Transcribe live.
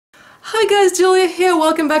Hi guys, Julia here.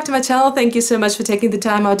 Welcome back to my channel. Thank you so much for taking the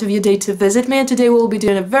time out of your day to visit me, and today we'll be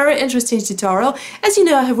doing a very interesting tutorial. As you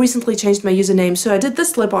know, I have recently changed my username, so I did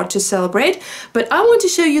this lip art to celebrate, but I want to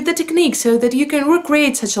show you the technique so that you can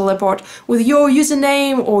recreate such a lip art with your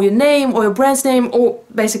username or your brand's name, or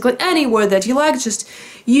basically any word that you like, just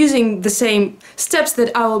using the same steps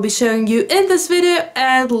that I will be showing you in this video,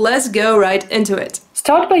 and let's go right into it.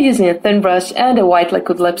 Start by using a thin brush and a white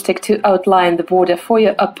liquid lipstick to outline the border for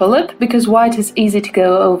your upper lip, because white is easy to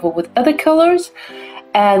go over with other colors.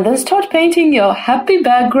 And then start painting your happy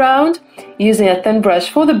background using a thin brush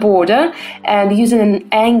for the border and using an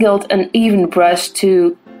angled and even brush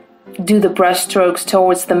to do the brush strokes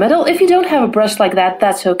towards the middle. If you don't have a brush like that,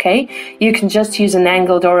 that's okay. You can just use an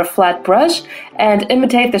angled or a flat brush and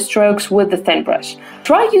imitate the strokes with the thin brush.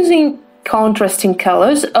 Try using contrasting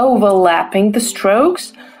colors overlapping the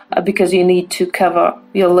strokes because you need to cover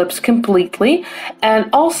your lips completely, and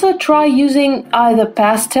also try using either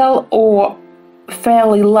pastel or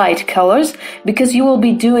fairly light colors because you will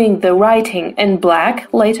be doing the writing in black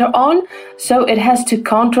later on, so it has to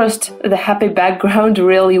contrast the happy background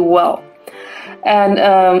really well. And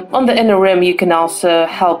on the inner rim you can also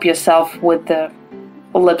help yourself with the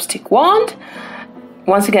lipstick wand.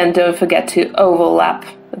 Once again, don't forget to overlap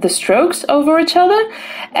the strokes over each other.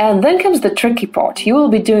 And then comes the tricky part. You will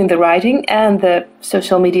be doing the writing and the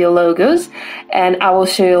social media logos, and I will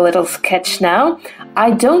show you a little sketch now.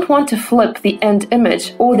 I don't want to flip the end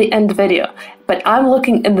image or the end video, but I'm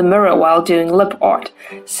looking in the mirror while doing lip art,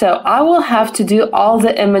 so I will have to do all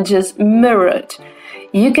the images mirrored.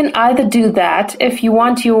 You can either do that if you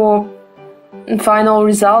want your final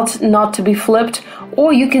result not to be flipped,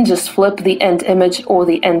 or you can just flip the end image or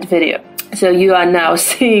the end video. So you are now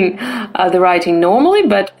seeing the writing normally,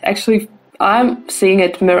 but actually I'm seeing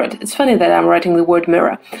it mirrored. It's funny that I'm writing the word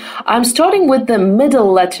mirror. I'm starting with the middle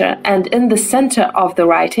letter and in the center of the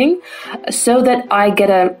writing so that I get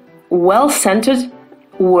a well-centered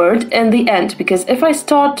word in the end, because if I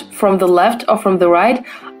start from the left or from the right,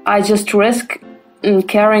 I just risk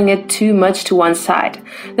carrying it too much to one side.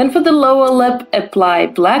 Then for the lower lip, apply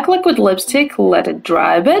black liquid lipstick, let it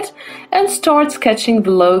dry a bit, and start sketching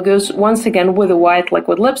the logos once again with a white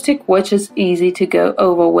liquid lipstick, which is easy to go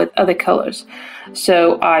over with other colors.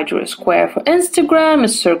 So I drew a square for Instagram, a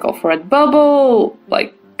circle for Redbubble,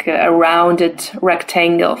 like a rounded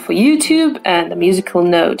rectangle for YouTube, and a musical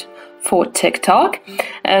note for TikTok.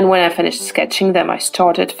 And when I finished sketching them, I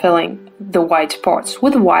started filling the white parts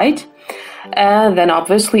with white, and then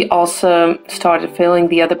obviously also started filling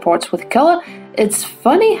the other parts with color. It's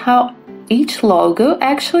funny how each logo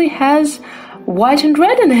actually has white and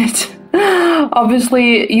red in it.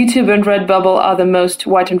 Obviously YouTube and Redbubble are the most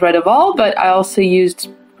white and red of all, but I also used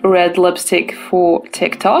red lipstick for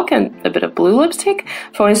TikTok and a bit of blue lipstick.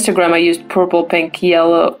 For Instagram I used purple, pink,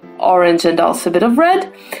 yellow, orange, and also a bit of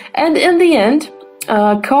red. And in the end,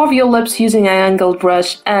 carve your lips using an angled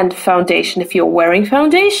brush and foundation if you're wearing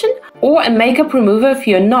foundation, or a makeup remover if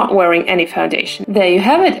you're not wearing any foundation. There you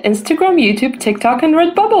have it, Instagram, YouTube, TikTok, and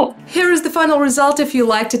Redbubble. Here is the final result. If you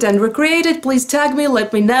liked it and recreated, please tag me,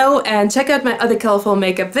 let me know, and check out my other colorful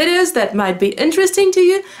makeup videos that might be interesting to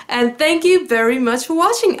you. And thank you very much for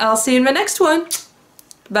watching. I'll see you in my next one.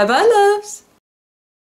 Bye bye, loves!